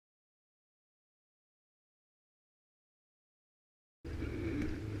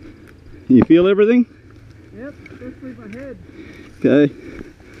You feel everything? Yep, especially my head. Okay.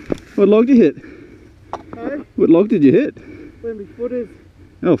 What log did you hit? Hey? What log did you hit? Where my foot is.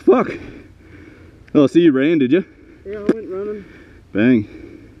 Oh fuck. Oh, so you ran, did you? Yeah, I went running. Bang.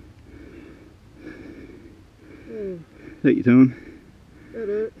 Oh, Take your time. that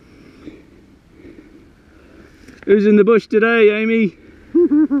hurt. Who's in the bush today, Amy?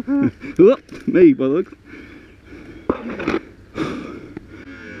 Whoop, me, by the look.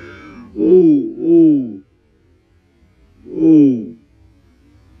 Ooh, ooh, ooh.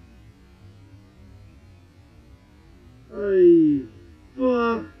 Hey,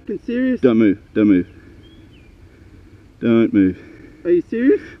 fucking serious? Don't move, don't move. Don't move. Are you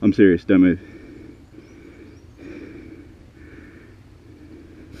serious? I'm serious, don't move.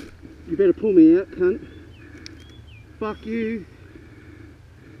 You better pull me out, cunt. Fuck you.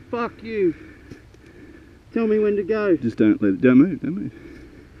 Fuck you. Tell me when to go. Just don't move, don't move.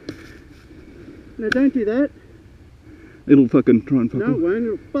 No, don't do that. It'll fucking try and fuck No, off. it won't.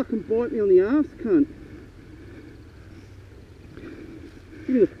 It'll fucking bite me on the arse, cunt. Get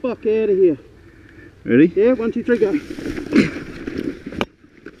me the fuck out of here. Ready? Yeah, 1, 2, 3, go.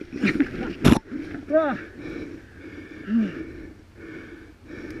 Ah.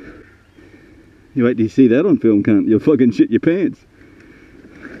 You wait till you see that on film, cunt. You'll fucking shit your pants.